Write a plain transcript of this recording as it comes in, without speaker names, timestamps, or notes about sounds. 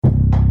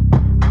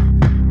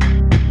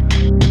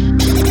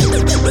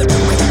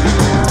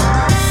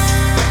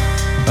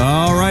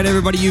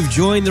everybody. You've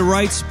joined the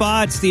right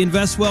spot. It's the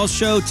Invest Well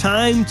Show.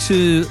 Time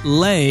to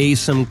lay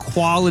some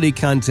quality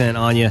content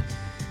on you.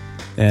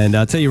 And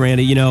I'll tell you,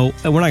 Randy, we're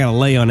not going to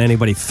lay on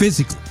anybody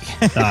physically.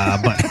 But,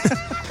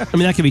 I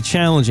mean, that can be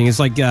challenging. It's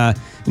like, a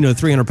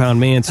 300-pound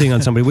man sitting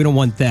on somebody. We don't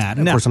want that.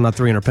 Of course, I'm not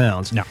 300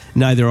 pounds. No.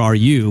 Neither are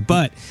you.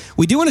 But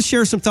we do want to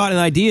share some thought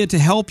and idea to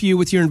help you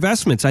with your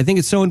investments. I think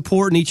it's so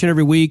important each and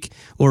every week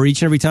or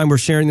each and every time we're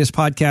sharing this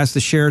podcast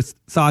to share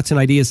thoughts and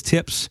ideas,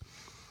 tips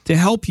to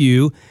help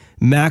you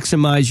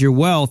maximize your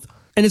wealth.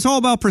 And it's all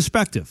about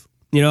perspective.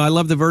 I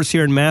love the verse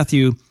here in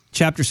Matthew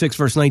chapter 6,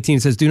 verse 19.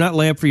 It says, "Do not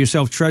lay up for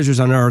yourself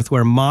treasures on earth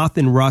where moth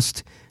and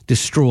rust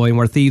destroy and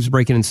where thieves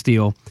break in and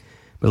steal,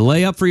 but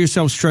lay up for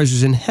yourselves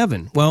treasures in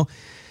heaven." Well,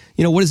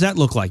 what does that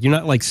look like? You're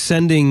not like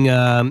sending,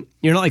 you're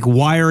not like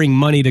wiring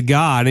money to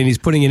God and he's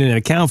putting it in an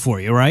account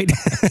for you, right?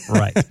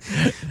 Right.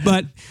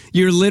 But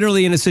you're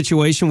literally in a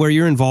situation where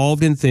you're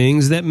involved in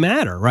things that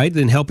matter, right?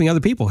 And helping other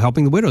people,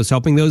 helping the widows,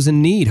 helping those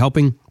in need,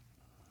 helping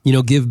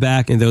give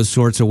back in those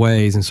sorts of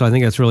ways. And so I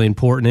think that's really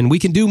important. And we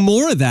can do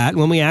more of that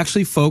when we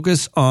actually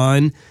focus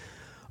on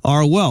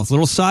our wealth.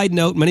 Little side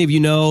note, many of you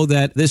know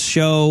that this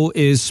show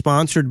is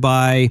sponsored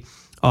by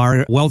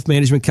our wealth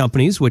management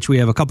companies, which we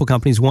have a couple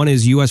companies. One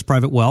is U.S.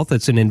 Private Wealth.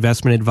 That's an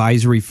investment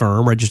advisory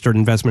firm, registered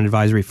investment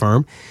advisory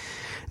firm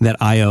that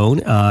I own.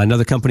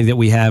 Another company that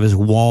we have is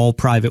Wall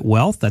Private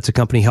Wealth. That's a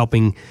company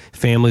helping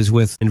families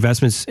with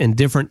investments and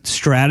different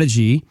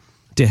strategy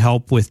to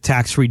help with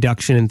tax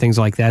reduction and things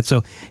like that.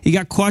 So you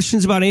got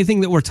questions about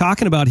anything that we're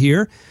talking about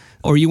here,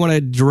 or you want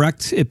a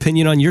direct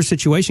opinion on your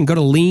situation, go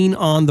to Lean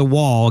on the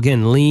Wall.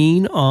 Again,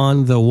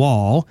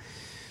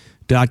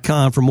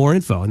 leanonthewall.com for more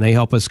info. And they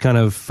help us kind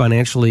of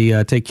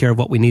financially take care of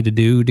what we need to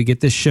do to get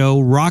this show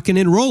rocking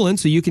and rolling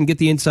so you can get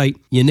the insight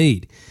you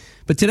need.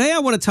 But today I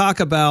want to talk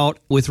about,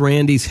 with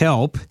Randy's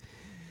help,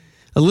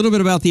 a little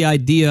bit about the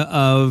idea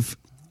of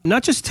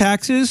not just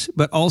taxes,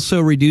 but also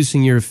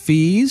reducing your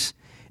fees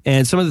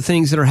and some of the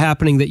things that are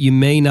happening that you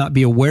may not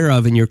be aware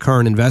of in your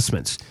current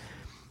investments.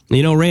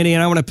 Randy,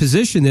 and I want to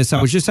position this. I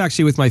was just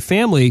actually with my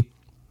family.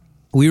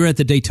 We were at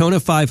the Daytona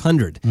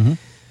 500. Mm-hmm.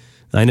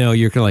 I know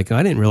you're kind of like,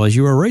 I didn't realize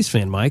you were a race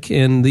fan, Mike.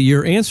 And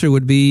your answer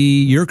would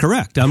be, you're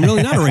correct. I'm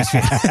really not a race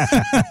fan.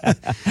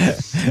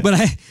 But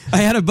I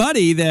had a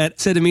buddy that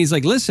said to me, he's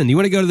like, listen, you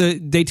want to go to the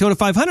Daytona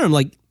 500? I'm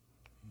like,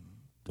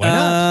 why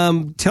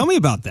not? Tell me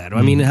about that.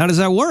 I mean, how does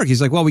that work?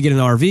 He's like, well, we get an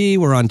RV.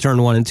 We're on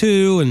turn 1 and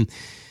 2. And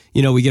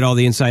we get all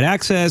the inside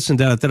access and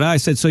da-da-da-da. I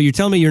said, so you're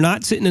telling me you're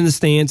not sitting in the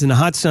stands in the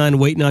hot sun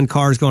waiting on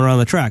cars going around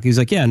the track? He's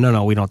like, yeah,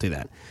 no, we don't do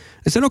that.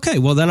 I said, okay,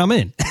 well, then I'm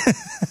in.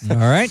 All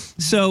right.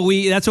 So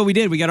that's what we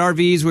did. We got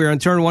RVs. We were on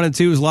turn 1 and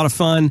 2. It was a lot of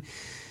fun,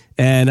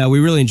 and we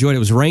really enjoyed it. It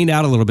was rained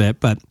out a little bit,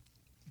 but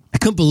I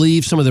couldn't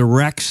believe some of the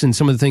wrecks and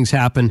some of the things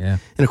happen. Yeah.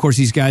 And, of course,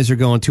 these guys are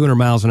going 200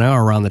 miles an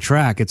hour around the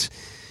track. I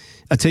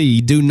tell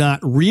you do not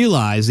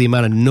realize the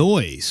amount of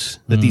noise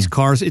that these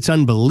cars, it's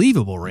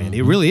unbelievable, Randy.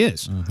 It really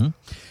is. Mm-hmm.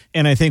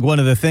 And I think one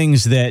of the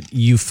things that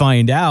you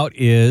find out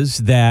is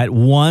that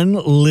one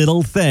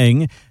little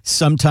thing,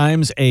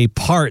 sometimes a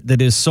part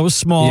that is so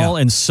small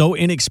and so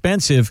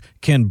inexpensive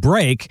can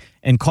break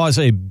and cause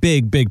a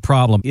big, big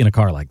problem in a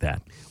car like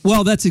that.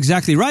 Well, that's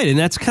exactly right. And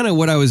that's kind of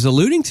what I was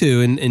alluding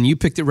to. And you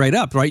picked it right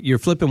up, right? You're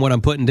flipping what I'm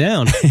putting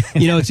down.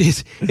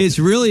 It's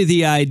really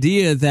the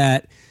idea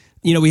that,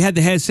 we had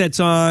the headsets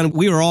on.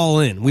 We were all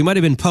in. We might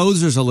have been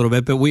posers a little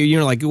bit, but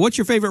like, what's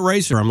your favorite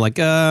racer? I'm like,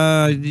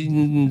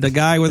 the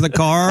guy with a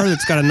car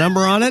that's got a number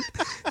on it.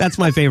 That's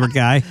my favorite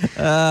guy.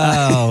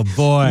 Oh,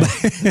 boy.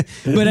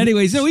 But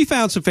anyways, we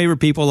found some favorite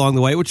people along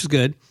the way, which is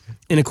good.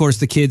 And, of course,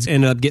 the kids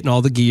ended up getting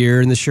all the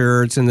gear and the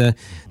shirts and the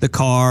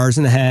cars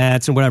and the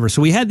hats and whatever.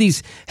 So we had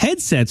these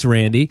headsets,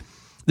 Randy,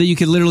 that you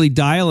could literally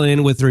dial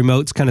in with the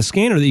remote's kind of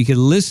scanner that you could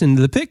listen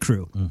to the pit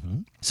crew.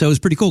 Mm-hmm. So it was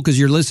pretty cool because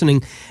you're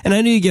listening. And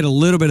I know you get a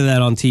little bit of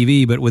that on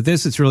TV, but with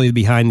this, it's really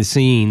behind the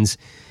scenes.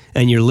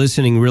 And you're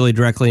listening really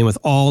directly and with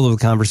all of the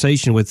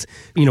conversation with,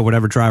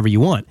 whatever driver you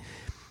want.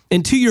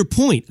 And to your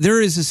point, there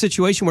is a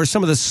situation where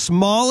some of the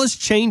smallest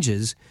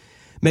changes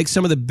make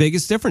some of the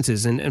biggest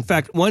differences. And in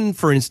fact, one,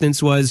 for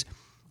instance, was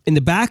in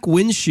the back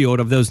windshield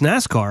of those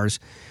NASCARs,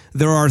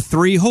 there are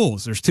 3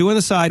 holes. There's 2 on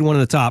the side, 1 on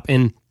the top.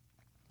 And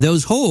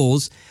those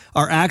holes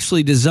are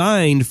actually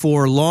designed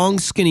for long,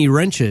 skinny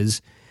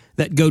wrenches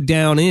that go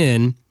down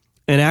in,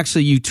 and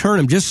actually you turn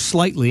them just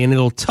slightly, and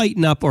it'll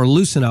tighten up or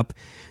loosen up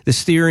the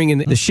steering and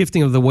the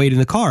shifting of the weight in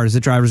the car as the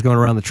driver's going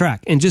around the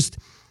track. And just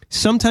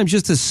sometimes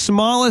just the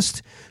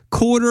smallest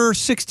quarter,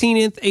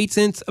 16th,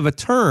 18th of a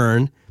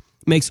turn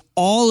makes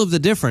all of the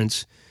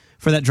difference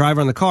for that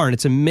driver on the car. And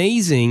it's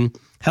amazing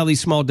how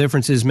these small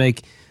differences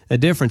make a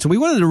difference. And we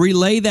wanted to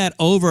relay that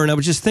over, and I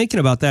was just thinking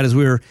about that as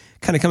we were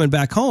kind of coming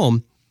back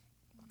home,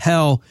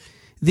 how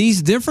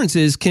these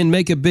differences can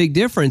make a big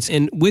difference.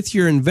 And with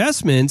your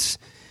investments,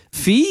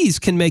 fees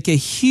can make a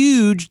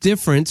huge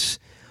difference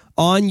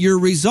on your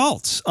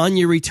results, on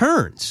your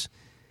returns.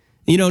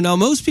 Now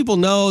most people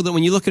know that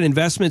when you look at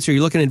investments or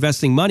you look at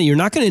investing money, you're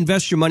not going to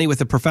invest your money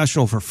with a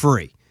professional for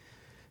free.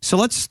 So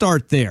let's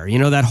start there.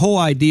 That whole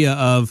idea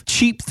of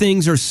cheap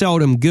things are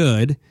seldom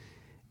good.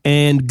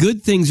 and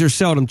good things are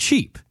seldom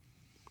cheap.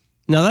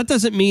 Now, that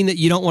doesn't mean that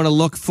you don't want to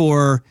look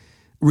for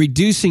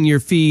reducing your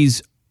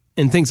fees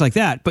and things like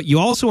that, but you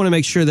also want to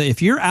make sure that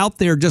if you're out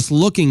there just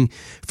looking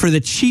for the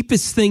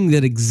cheapest thing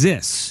that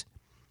exists,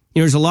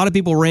 there's a lot of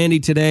people,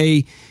 Randy,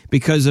 today,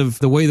 because of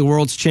the way the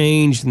world's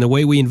changed and the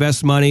way we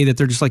invest money, that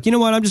they're just like, you know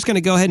what, I'm just going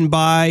to go ahead and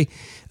buy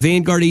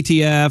Vanguard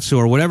ETFs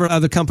or whatever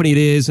other company it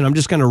is, and I'm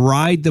just going to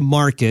ride the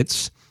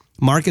markets.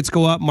 Markets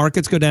go up,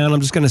 markets go down.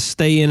 I'm just going to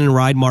stay in and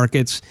ride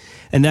markets,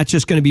 and that's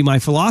just going to be my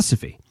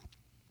philosophy.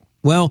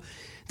 Well,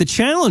 the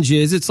challenge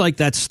is it's like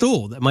that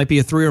stool. That might be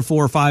a 3 or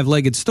 4 or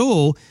 5-legged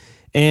stool,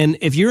 and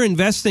if you're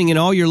investing and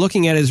all you're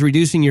looking at is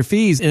reducing your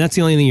fees, and that's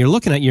the only thing you're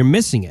looking at, you're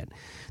missing it.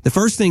 The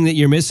first thing that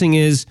you're missing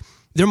is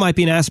there might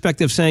be an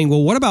aspect of saying,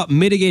 well, what about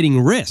mitigating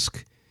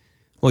risk?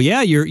 Well,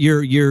 yeah,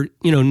 you're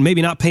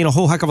maybe not paying a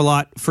whole heck of a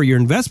lot for your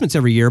investments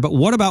every year, but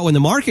what about when the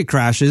market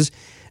crashes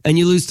and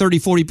you lose 30,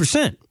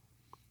 40%?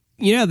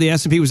 Yeah, the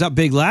S&P was up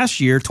big last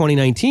year,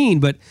 2019,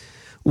 but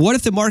what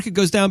if the market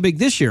goes down big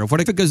this year?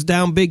 What if it goes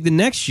down big the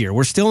next year?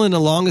 We're still in the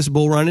longest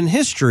bull run in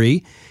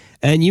history,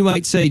 and you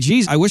might say,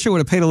 geez, I wish I would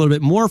have paid a little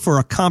bit more for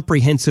a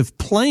comprehensive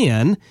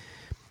plan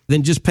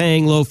than just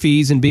paying low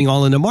fees and being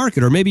all in the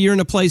market. Or maybe you're in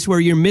a place where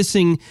you're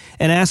missing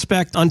an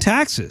aspect on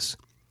taxes.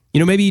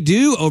 Maybe you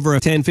do over a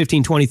 10,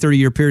 15, 20,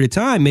 30-year period of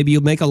time. Maybe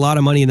you'll make a lot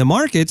of money in the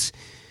markets.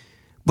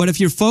 But if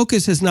your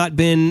focus has not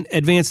been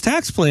advanced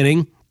tax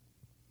planning,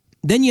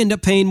 then you end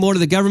up paying more to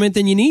the government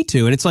than you need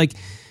to. And it's like,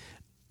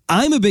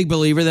 I'm a big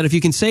believer that if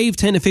you can save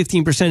 10 to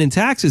 15% in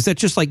taxes,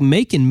 that's just like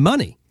making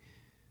money,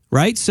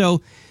 right?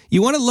 So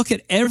you want to look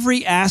at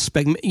every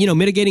aspect,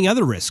 mitigating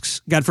other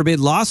risks, God forbid,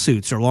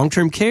 lawsuits or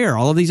long-term care,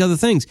 all of these other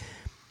things.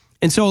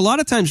 And so a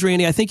lot of times,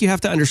 Randy, I think you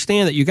have to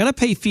understand that you're going to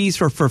pay fees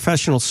for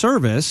professional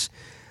service,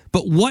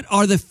 but what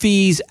are the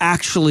fees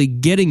actually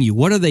getting you?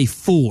 What are they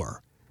for?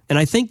 And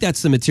I think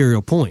that's the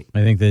material point.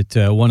 I think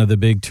that one of the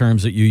big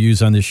terms that you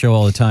use on this show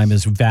all the time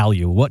is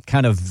value. What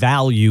kind of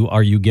value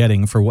are you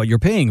getting for what you're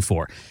paying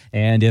for?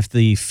 And if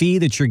the fee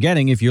that you're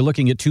getting, if you're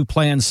looking at two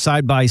plans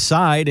side by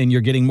side and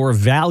you're getting more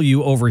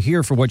value over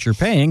here for what you're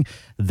paying,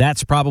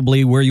 that's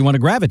probably where you want to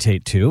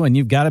gravitate to. And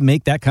you've got to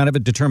make that kind of a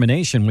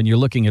determination when you're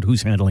looking at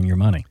who's handling your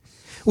money.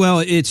 Well,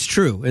 it's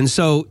true. And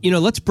so,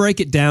 let's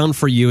break it down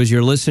for you as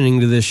you're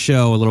listening to this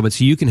show a little bit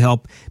so you can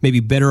help maybe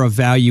better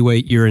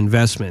evaluate your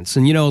investments.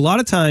 And, a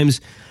lot of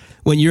times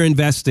when you're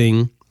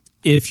investing,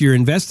 if you're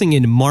investing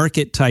in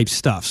market type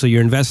stuff, so you're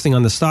investing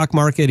on the stock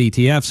market,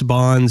 ETFs,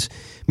 bonds,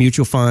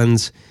 mutual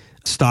funds,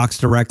 stocks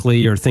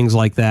directly, or things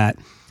like that,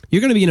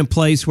 you're going to be in a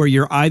place where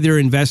you're either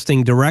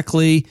investing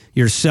directly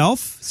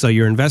yourself, so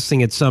you're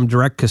investing at some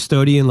direct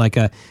custodian like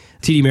a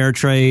TD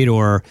Ameritrade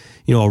or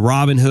a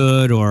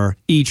Robinhood or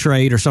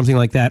E-Trade or something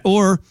like that,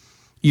 or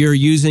you're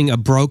using a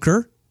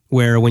broker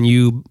where when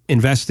you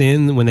invest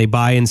in, when they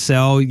buy and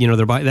sell,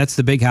 that's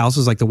the big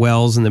houses like the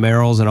Wells and the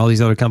Merrills and all these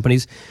other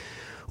companies,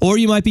 or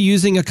you might be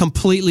using a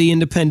completely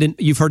independent,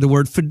 you've heard the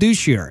word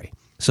fiduciary.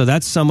 So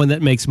that's someone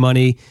that makes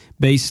money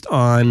based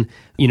on,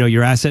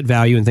 your asset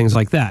value and things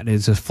like that.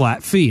 It's a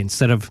flat fee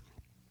instead of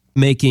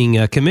making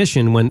a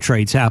commission when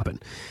trades happen.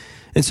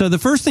 And so the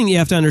first thing you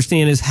have to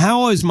understand is,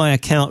 how is my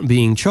account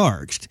being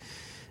charged?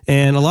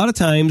 And a lot of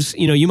times,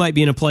 you might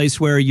be in a place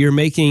where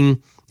the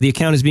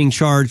account is being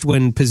charged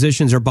when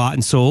positions are bought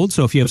and sold.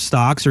 So if you have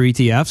stocks or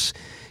ETFs,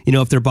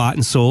 if they're bought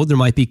and sold, there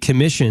might be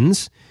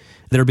commissions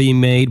that are being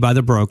made by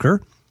the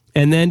broker.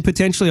 And then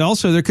potentially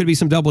also there could be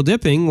some double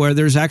dipping where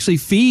there's actually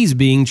fees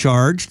being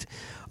charged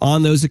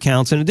on those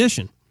accounts in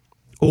addition.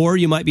 Or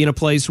you might be in a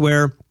place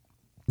where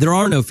there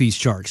are no fees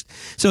charged.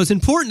 So it's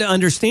important to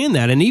understand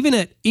that. And even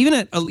at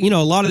a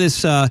lot of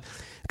this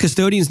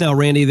custodians now,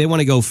 Randy, they want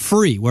to go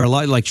free, where a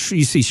lot like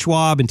you see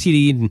Schwab and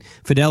TD and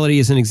Fidelity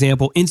as an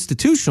example,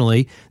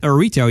 institutionally or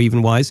retail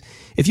even wise.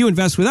 If you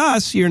invest with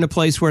us, you're in a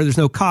place where there's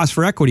no cost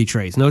for equity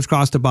trades, no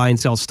cost to buy and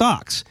sell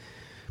stocks.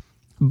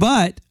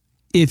 But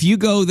if you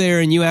go there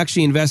and you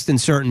actually invest in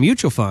certain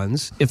mutual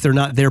funds, if they're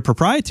not their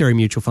proprietary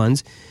mutual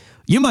funds,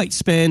 you might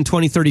spend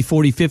 $20,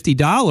 $30, $40,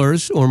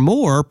 $50 or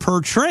more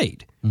per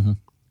trade. Mm-hmm.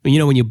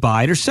 When you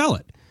buy it or sell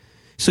it.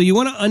 So you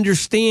want to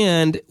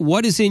understand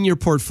what is in your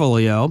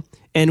portfolio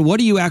and what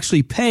are you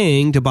actually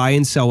paying to buy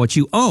and sell what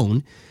you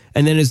own,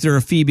 and then is there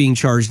a fee being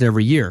charged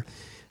every year?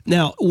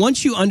 Now,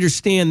 once you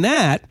understand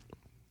that,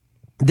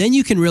 then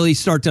you can really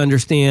start to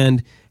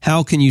understand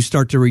how can you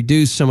start to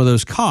reduce some of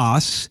those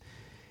costs,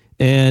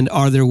 and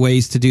are there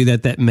ways to do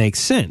that make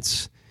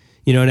sense?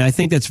 And I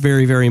think that's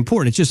very, very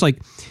important. It's just like,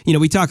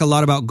 we talk a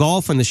lot about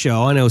golf on the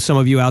show. I know some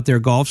of you out there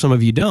golf, some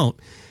of you don't.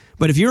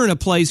 But if you're in a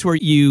place where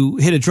you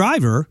hit a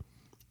driver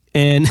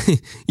and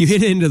you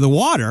hit it into the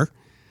water,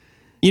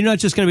 you're not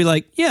just going to be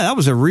like, yeah, that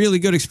was a really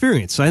good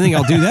experience. I think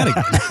I'll do that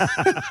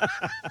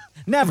again.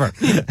 Never.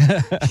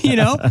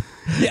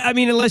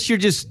 Unless you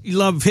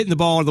love hitting the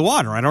ball in the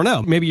water. I don't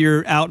know. Maybe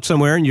you're out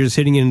somewhere and you're just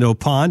hitting it into a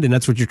pond and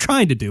that's what you're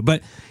trying to do.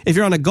 But if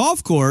you're on a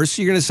golf course,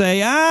 you're going to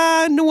say,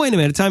 no, wait a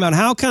minute, time out.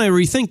 How can I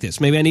rethink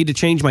this? Maybe I need to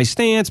change my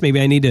stance. Maybe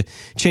I need to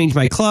change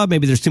my club.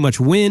 Maybe there's too much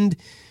wind.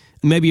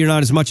 maybe you're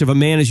not as much of a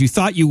man as you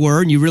thought you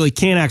were, and you really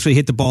can't actually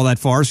hit the ball that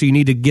far, so you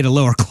need to get a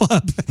lower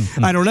club.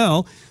 I don't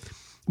know.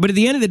 But at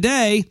the end of the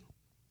day,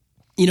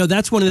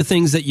 that's one of the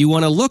things that you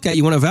want to look at,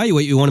 you want to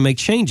evaluate, you want to make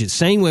changes.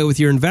 Same way with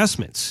your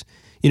investments.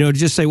 To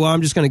just say, well,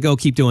 I'm just going to go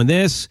keep doing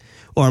this,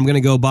 or I'm going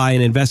to go buy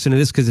and invest into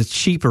this because it's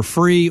cheap or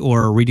free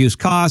or reduce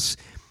costs.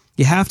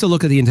 You have to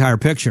look at the entire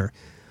picture.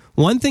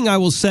 One thing I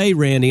will say,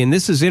 Randy, and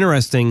this is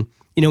interesting,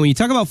 when you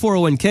talk about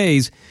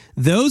 401ks,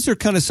 those are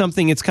kind of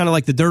something, it's kind of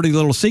like the dirty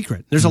little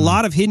secret. There's a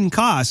lot of hidden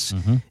costs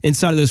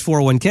inside of those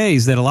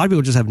 401ks that a lot of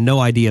people just have no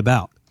idea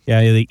about. Yeah,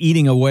 the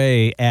eating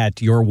away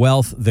at your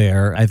wealth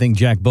there. I think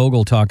Jack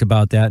Bogle talked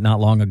about that not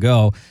long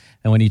ago.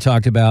 And when he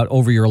talked about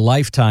over your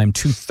lifetime,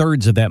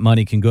 2/3 of that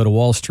money can go to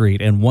Wall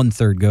Street and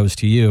 1/3 goes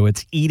to you.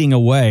 It's eating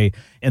away.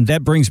 And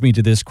that brings me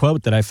to this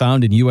quote that I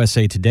found in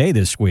USA Today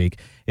this week.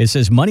 It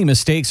says, money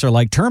mistakes are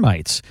like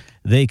termites.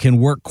 They can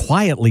work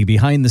quietly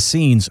behind the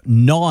scenes,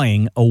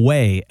 gnawing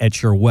away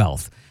at your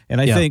wealth.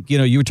 And I think,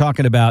 you were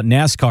talking about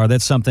NASCAR.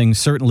 That's something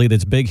certainly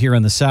that's big here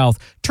in the South.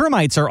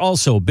 Termites are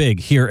also big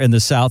here in the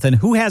South. And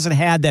who hasn't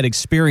had that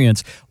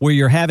experience where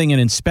you're having an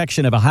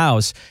inspection of a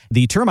house?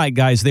 The termite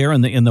guy's there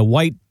in the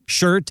white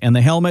shirt and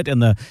the helmet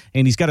and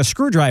he's got a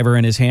screwdriver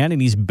in his hand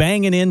and he's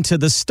banging into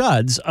the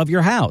studs of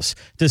your house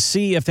to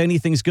see if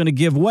anything's going to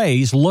give way.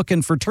 He's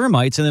looking for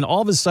termites, and then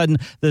all of a sudden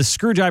the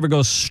screwdriver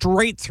goes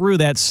straight through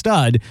that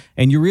stud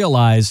and you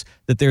realize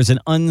that there's an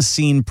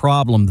unseen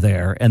problem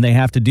there and they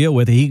have to deal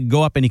with it. He can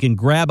go up and he can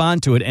grab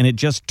onto it and it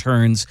just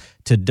turns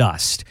to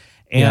dust.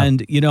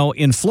 And,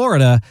 in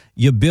Florida,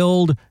 you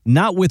build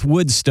not with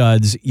wood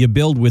studs, you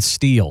build with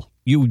steel.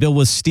 You build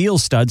with steel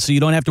studs, so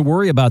you don't have to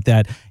worry about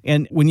that.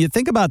 And when you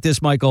think about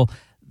this, Michael,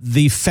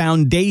 the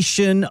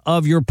foundation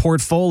of your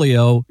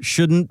portfolio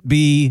shouldn't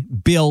be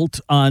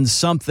built on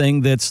something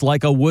that's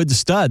like a wood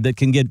stud that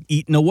can get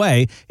eaten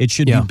away. It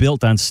should be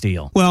built on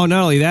steel. Well,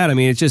 not only that,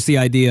 it's just the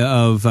idea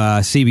of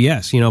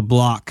CBS,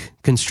 block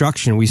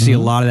construction. We see a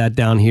lot of that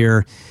down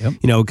here,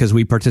 because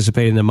we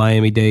participate in the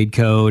Miami-Dade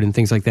Code and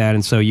things like that.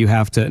 And so you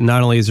have to,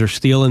 not only is there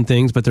steel and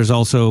things, but there's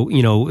also,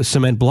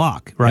 cement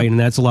block, right? And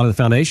that's a lot of the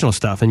foundational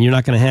stuff. And you're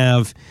not going to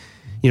have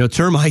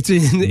termites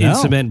in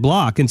cement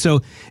block. And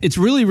so it's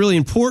really, really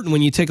important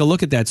when you take a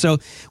look at that. So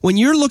when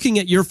you're looking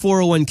at your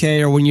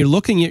 401k or when you're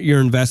looking at your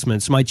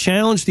investments, my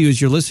challenge to you as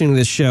you're listening to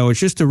this show is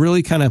just to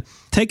really kind of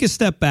take a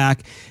step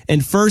back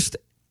and first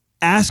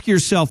ask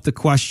yourself the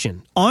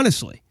question,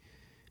 honestly,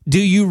 do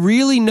you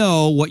really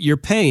know what you're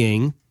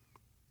paying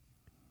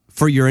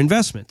for your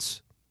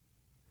investments?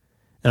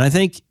 And I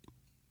think,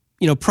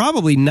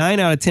 probably 9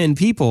 out of 10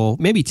 people,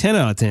 maybe 10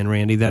 out of 10,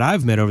 Randy, that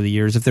I've met over the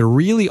years, if they're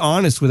really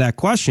honest with that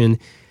question,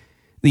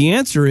 the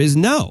answer is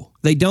no.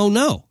 They don't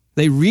know.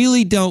 They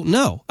really don't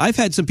know. I've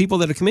had some people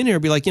that have come in here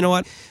and be like, you know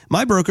what?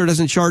 My broker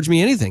doesn't charge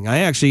me anything. I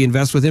actually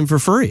invest with him for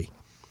free.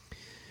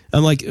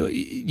 I'm like,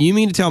 you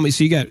mean to tell me,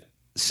 so you got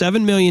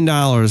 $7 million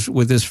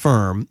with this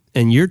firm,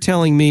 and you're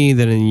telling me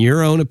that in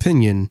your own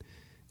opinion,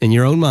 in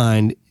your own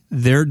mind,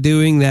 they're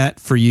doing that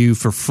for you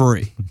for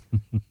free?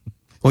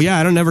 Well, yeah,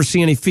 I don't never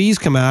see any fees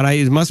come out.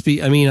 It must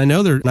be, I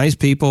know they're nice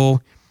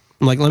people.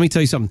 I'm like, let me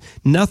tell you something.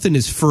 Nothing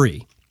is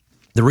free.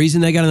 The reason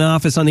they got an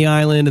office on the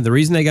island and the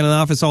reason they got an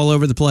office all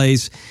over the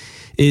place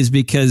is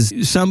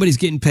because somebody's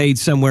getting paid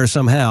somewhere,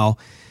 somehow.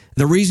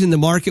 The reason the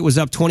market was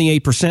up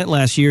 28%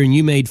 last year and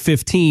you made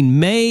 15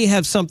 may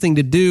have something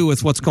to do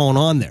with what's going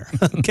on there.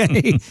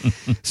 Okay.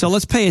 So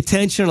let's pay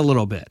attention a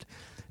little bit.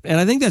 And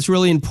I think that's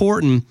really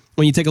important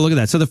when you take a look at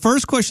that. So the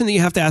first question that you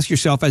have to ask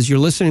yourself as you're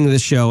listening to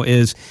this show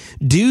is,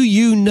 do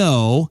you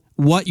know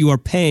what you are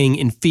paying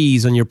in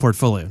fees on your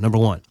portfolio? Number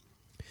one.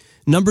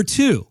 Number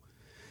two,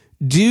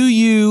 do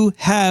you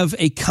have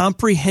a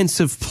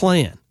comprehensive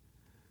plan?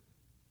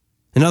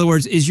 In other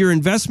words, is your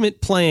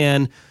investment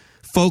plan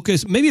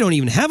focused? Maybe you don't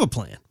even have a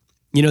plan.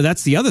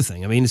 That's the other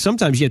thing.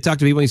 Sometimes you talk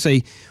to people and you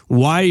say,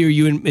 why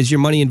is your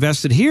money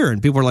invested here?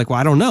 And people are like, well,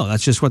 I don't know.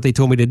 That's just what they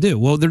told me to do.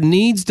 Well, there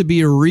needs to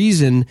be a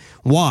reason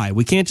why.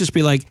 We can't just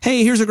be like,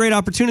 hey, here's a great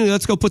opportunity.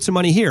 Let's go put some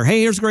money here.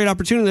 Hey, here's a great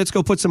opportunity. Let's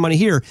go put some money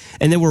here.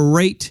 And then we're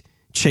rate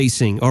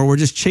chasing, or we're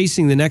just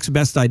chasing the next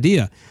best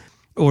idea.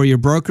 Or your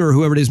broker or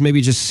whoever it is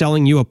maybe just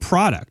selling you a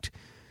product.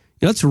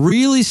 Let's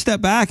really step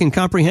back and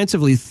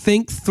comprehensively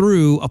think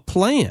through a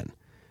plan.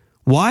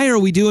 Why are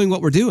we doing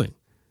what we're doing?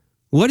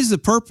 What is the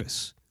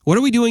purpose? What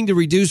are we doing to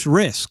reduce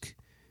risk?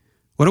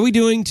 What are we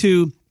doing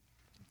to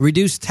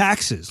reduce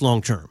taxes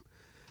long term?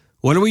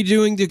 What are we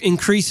doing to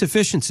increase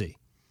efficiency?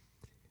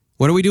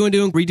 What are we doing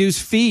to reduce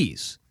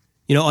fees?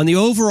 On the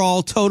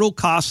overall total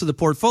cost of the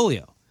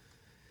portfolio.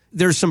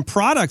 There's some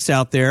products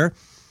out there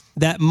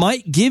that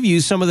might give you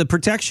some of the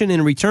protection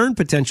and return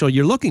potential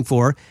you're looking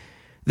for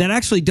that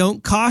actually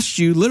don't cost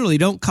you,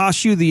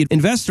 the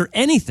investor,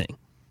 anything.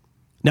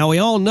 Now, we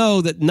all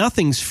know that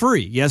nothing's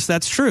free. Yes,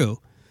 that's true.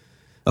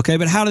 Okay,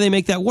 but how do they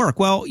make that work?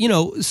 Well,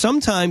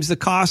 sometimes the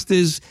cost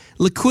is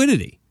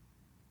liquidity,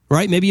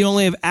 right? Maybe you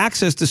only have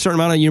access to a certain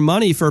amount of your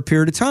money for a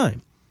period of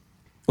time,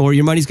 or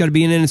your money's got to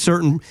be in a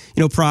certain,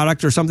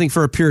 product or something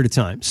for a period of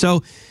time.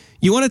 So,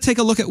 You want to take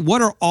a look at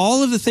what are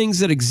all of the things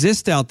that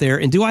exist out there,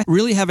 and do I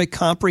really have a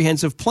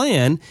comprehensive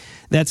plan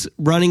that's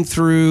running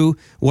through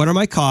what are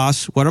my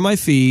costs, what are my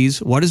fees,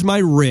 what is my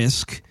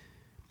risk,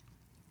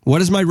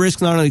 what is my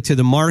risk not only to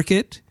the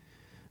market,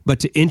 but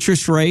to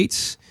interest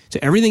rates,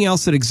 to everything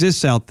else that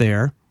exists out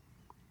there.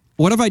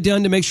 What have I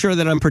done to make sure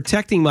that I'm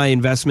protecting my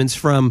investments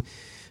from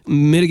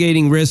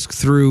mitigating risk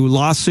through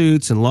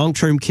lawsuits and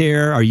long-term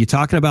care? Are you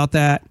talking about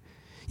that?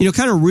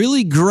 Kind of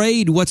really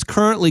grade what's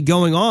currently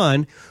going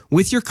on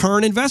with your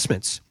current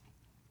investments.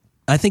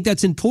 I think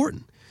that's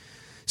important.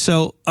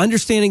 So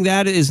understanding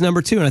that is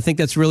number 2, and I think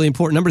that's really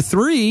important. Number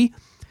 3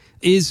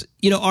 is,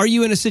 are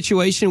you in a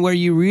situation where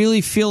you really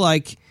feel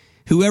like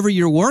whoever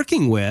you're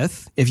working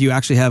with, if you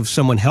actually have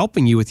someone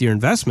helping you with your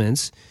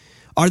investments,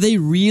 are they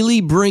really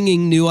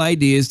bringing new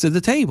ideas to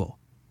the table?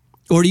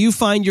 Or do you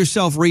find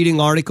yourself reading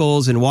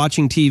articles and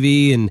watching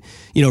TV and,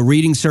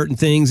 reading certain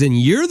things, and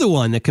you're the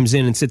one that comes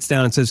in and sits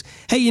down and says,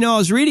 hey, I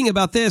was reading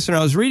about this and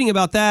I was reading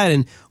about that,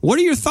 and what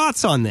are your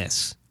thoughts on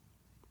this?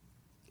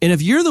 And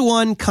if you're the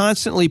one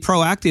constantly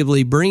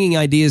proactively bringing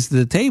ideas to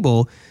the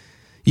table,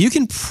 you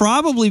can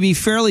probably be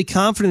fairly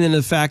confident in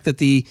the fact that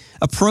the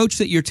approach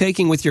that you're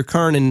taking with your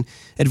current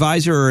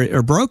advisor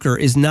or broker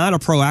is not a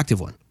proactive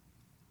one,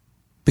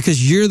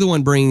 because you're the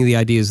one bringing the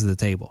ideas to the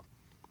table.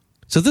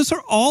 So those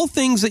are all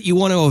things that you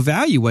want to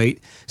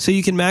evaluate so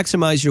you can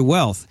maximize your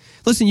wealth.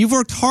 Listen, you've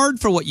worked hard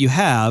for what you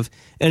have,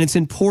 and it's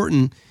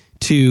important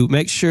to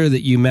make sure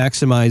that you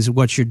maximize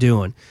what you're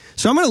doing.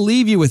 So I'm going to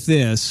leave you with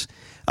this.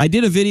 I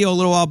did a video a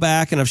little while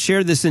back, and I've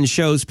shared this in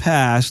shows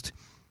past.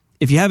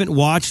 If you haven't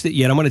watched it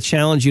yet, I'm going to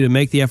challenge you to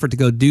make the effort to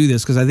go do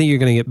this, because I think you're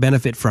going to get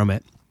benefit from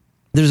it.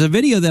 There's a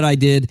video that I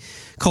did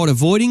called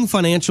Avoiding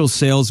Financial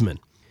Salesmen,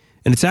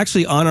 and it's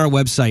actually on our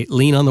website,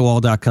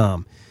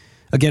 leanonthewall.com.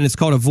 Again, it's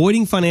called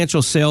Avoiding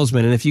Financial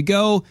Salesmen. And if you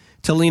go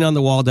to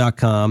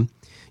leanonthewall.com,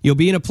 you'll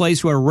be in a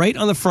place where right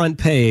on the front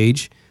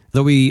page,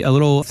 there'll be a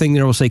little thing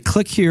there that will say,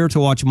 click here to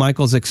watch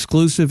Michael's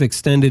exclusive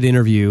extended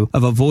interview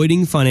of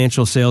Avoiding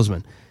Financial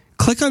Salesmen.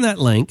 Click on that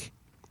link,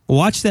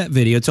 watch that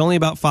video. It's only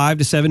about 5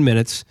 to 7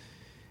 minutes,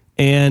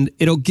 and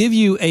it'll give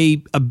you a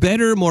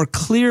better, more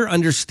clear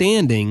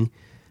understanding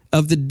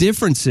of the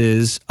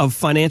differences of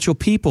financial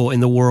people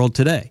in the world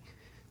today,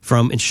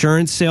 from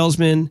insurance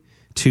salesmen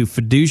to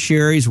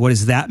fiduciaries, what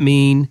does that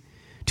mean,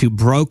 to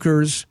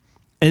brokers,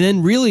 and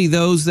then really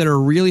those that are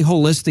really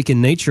holistic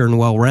in nature and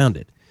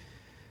well-rounded.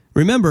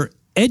 Remember,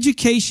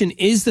 education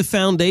is the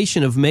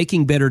foundation of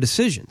making better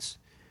decisions.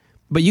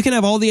 But you can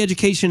have all the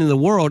education in the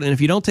world, and if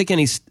you don't take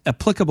any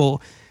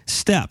applicable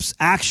steps,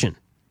 action,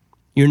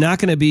 you're not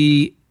going to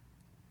be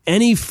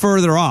any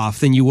further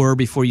off than you were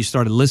before you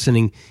started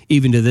listening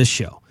even to this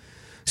show.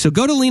 So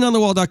go to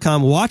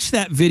leanonthewall.com, watch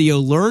that video,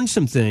 learn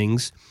some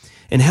things,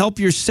 and help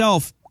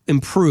yourself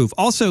improve.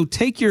 Also,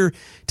 take your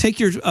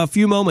a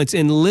few moments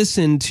and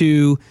listen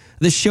to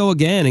the show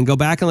again and go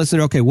back and listen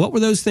to, okay, what were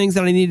those things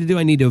that I need to do?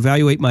 I need to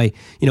evaluate my,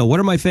 what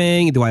am I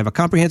paying? Do I have a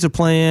comprehensive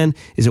plan?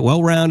 Is it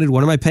well-rounded?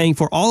 What am I paying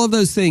for? All of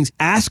those things.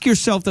 Ask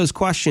yourself those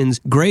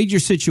questions, grade your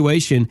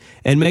situation,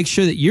 and make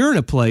sure that you're in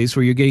a place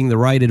where you're getting the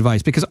right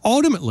advice. Because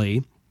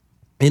ultimately,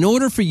 in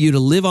order for you to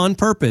live on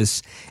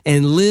purpose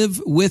and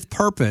live with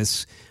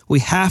purpose, we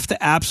have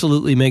to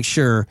absolutely make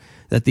sure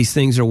that these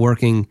things are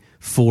working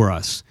for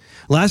us.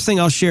 Last thing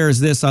I'll share is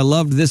this. I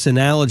loved this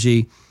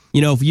analogy.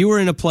 If you were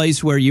in a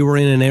place where you were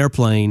in an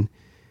airplane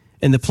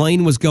and the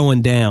plane was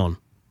going down,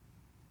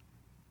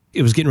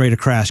 it was getting ready to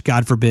crash,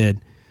 God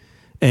forbid,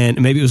 and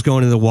maybe it was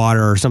going into the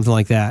water or something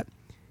like that,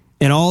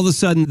 and all of a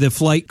sudden the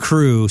flight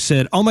crew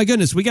said, oh my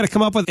goodness, we got to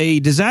come up with a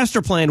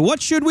disaster plan.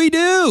 What should we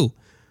do?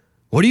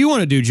 What do you want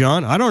to do,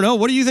 John? I don't know.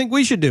 What do you think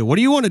we should do? What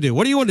do you want to do?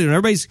 What do you want to do? And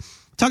everybody's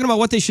talking about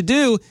what they should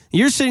do.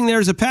 You're sitting there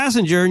as a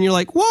passenger and you're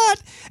like,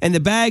 what? And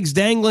the bag's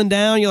dangling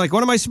down. You're like,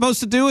 what am I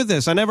supposed to do with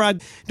this?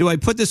 Do I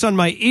put this on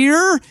my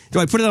ear? Do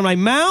I put it on my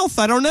mouth?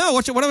 I don't know.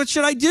 What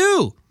should I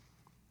do?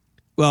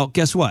 Well,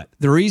 guess what?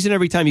 The reason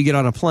every time you get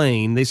on a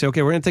plane, they say,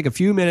 okay, we're going to take a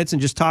few minutes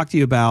and just talk to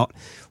you about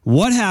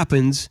what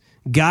happens,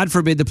 God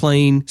forbid the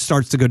plane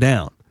starts to go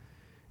down.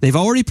 They've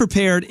already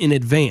prepared in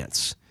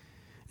advance.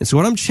 And so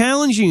what I'm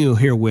challenging you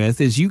here with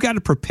is you got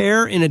to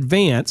prepare in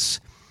advance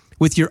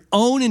with your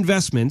own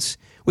investments,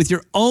 with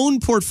your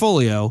own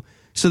portfolio,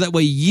 so that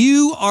way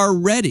you are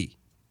ready.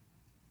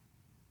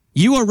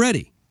 You are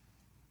ready.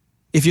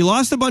 If you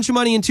lost a bunch of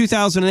money in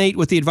 2008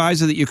 with the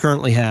advisor that you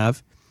currently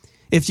have,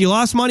 if you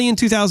lost money in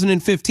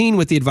 2015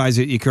 with the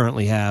advisor that you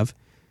currently have,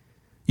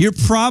 you're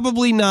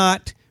probably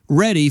not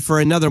ready for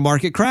another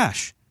market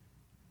crash.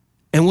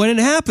 And when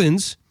it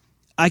happens,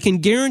 I can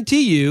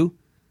guarantee you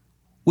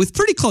with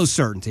pretty close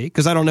certainty,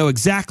 because I don't know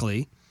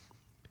exactly,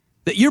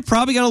 that you're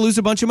probably going to lose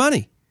a bunch of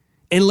money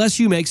unless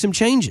you make some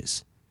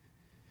changes.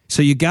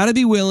 So you got to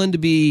be willing to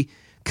be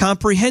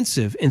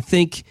comprehensive and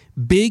think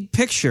big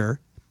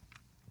picture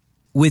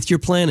with your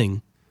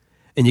planning.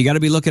 And you got to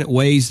be looking at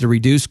ways to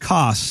reduce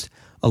costs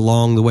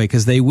along the way,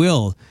 because they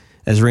will,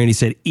 as Randy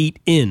said, eat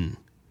in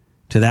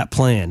to that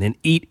plan and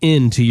eat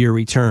into your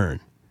return.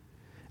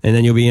 And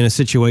then you'll be in a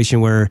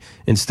situation where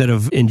instead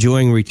of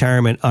enjoying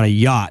retirement on a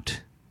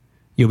yacht,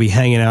 you'll be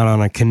hanging out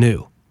on a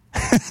canoe.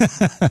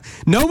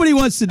 Nobody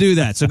wants to do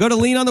that. So go to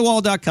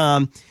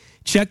leanonthewall.com.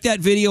 Check that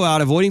video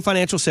out, Avoiding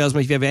Financial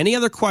Salesmen. If you have any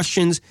other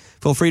questions,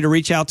 feel free to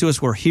reach out to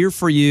us. We're here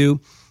for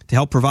you to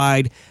help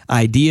provide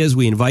ideas.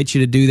 We invite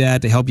you to do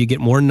that, to help you get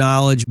more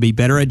knowledge, be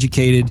better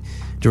educated,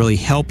 to really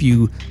help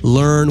you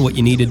learn what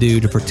you need to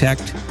do to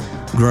protect,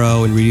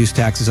 grow, and reduce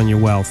taxes on your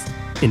wealth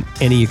in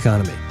any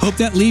economy. Hope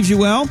that leaves you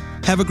well.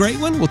 Have a great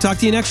one. We'll talk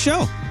to you next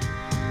show.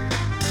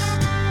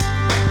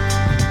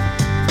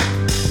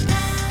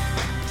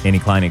 Any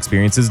client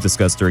experiences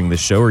discussed during this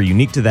show are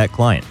unique to that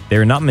client. They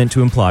are not meant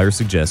to imply or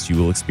suggest you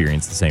will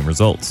experience the same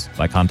results.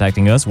 By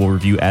contacting us, we'll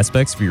review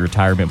aspects of your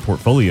retirement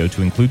portfolio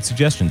to include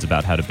suggestions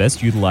about how to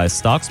best utilize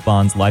stocks,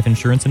 bonds, life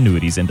insurance,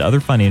 annuities, and other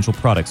financial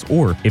products,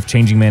 or if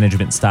changing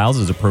management styles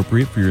is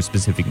appropriate for your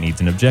specific needs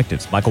and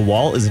objectives. Michael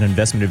Wall is an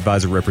investment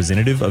advisor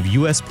representative of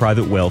U.S.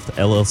 Private Wealth,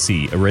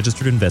 LLC, a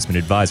registered investment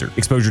advisor.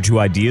 Exposure to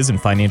ideas and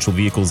financial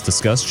vehicles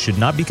discussed should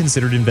not be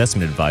considered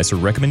investment advice or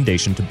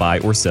recommendation to buy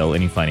or sell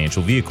any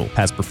financial vehicle.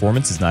 Past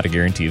performance is not a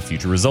guarantee of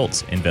future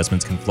results.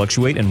 Investments can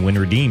fluctuate, and when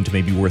redeemed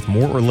may be worth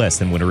more or less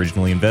than when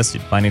originally invested.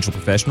 Financial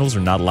professionals are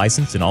not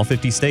licensed in all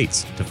 50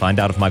 states. To find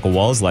out if Michael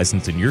Wall is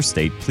licensed in your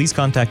state, please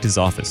contact his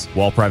office.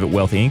 Wall Private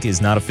Wealth, Inc.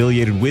 is not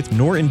affiliated with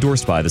nor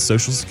endorsed by the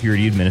Social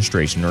Security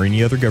Administration or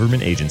any other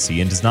government agency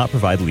and does not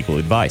provide legal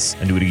advice.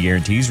 Annuity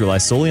guarantees rely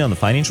solely on the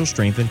financial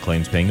strength and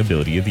claims-paying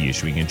ability of the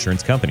issuing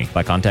insurance company.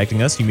 By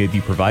contacting us, you may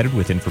be provided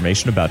with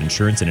information about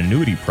insurance and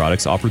annuity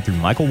products offered through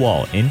Michael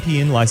Wall,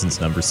 NPN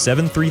license number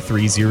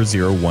 7330010.